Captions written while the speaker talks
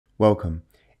Welcome.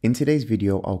 In today's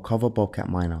video, I'll cover Bobcat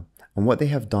Miner and what they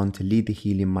have done to lead the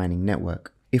helium mining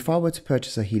network. If I were to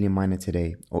purchase a helium miner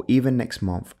today, or even next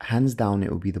month, hands down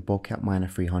it will be the Bobcat Miner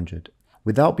 300.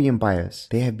 Without being biased,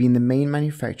 they have been the main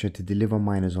manufacturer to deliver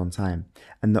miners on time,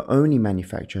 and the only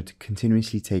manufacturer to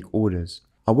continuously take orders.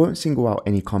 I won't single out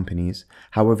any companies,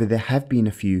 however there have been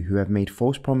a few who have made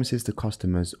false promises to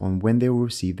customers on when they will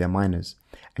receive their miners,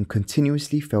 and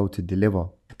continuously failed to deliver.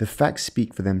 The facts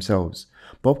speak for themselves.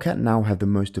 Bobcat now have the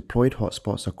most deployed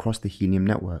hotspots across the Helium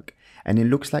network, and it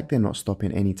looks like they're not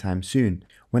stopping anytime soon.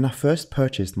 When I first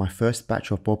purchased my first batch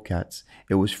of Bobcats,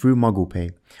 it was through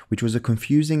MugglePay, which was a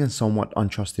confusing and somewhat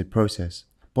untrusted process.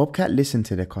 Bobcat listened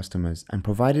to their customers and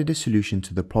provided a solution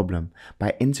to the problem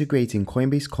by integrating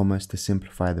Coinbase Commerce to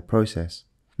simplify the process.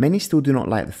 Many still do not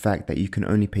like the fact that you can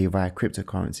only pay via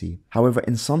cryptocurrency. However,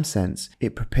 in some sense,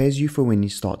 it prepares you for when you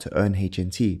start to earn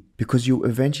HNT, because you'll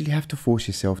eventually have to force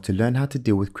yourself to learn how to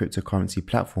deal with cryptocurrency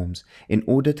platforms in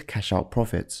order to cash out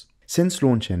profits. Since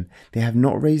launching, they have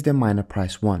not raised their miner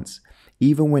price once,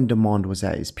 even when demand was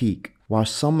at its peak, while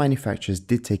some manufacturers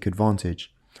did take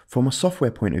advantage. From a software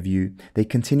point of view, they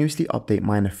continuously update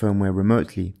miner firmware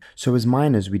remotely, so as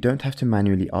miners we don't have to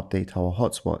manually update our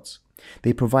hotspots.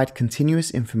 They provide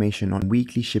continuous information on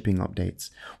weekly shipping updates,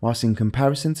 whilst in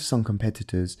comparison to some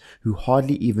competitors who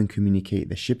hardly even communicate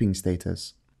their shipping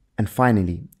status. And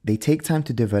finally, they take time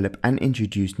to develop and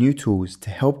introduce new tools to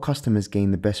help customers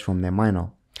gain the best from their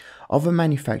miner. Other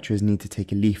manufacturers need to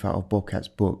take a leaf out of Bobcat's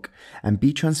book and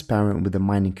be transparent with the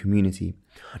mining community,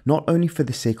 not only for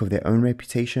the sake of their own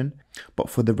reputation, but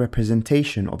for the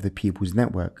representation of the people's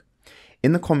network.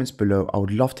 In the comments below, I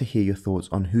would love to hear your thoughts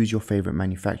on who's your favorite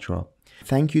manufacturer.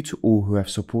 Thank you to all who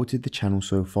have supported the channel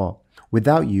so far.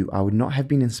 Without you, I would not have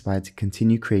been inspired to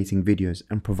continue creating videos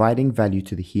and providing value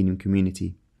to the Helium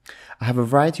community. I have a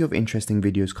variety of interesting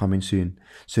videos coming soon,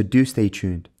 so do stay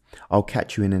tuned. I'll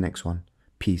catch you in the next one.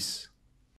 Peace.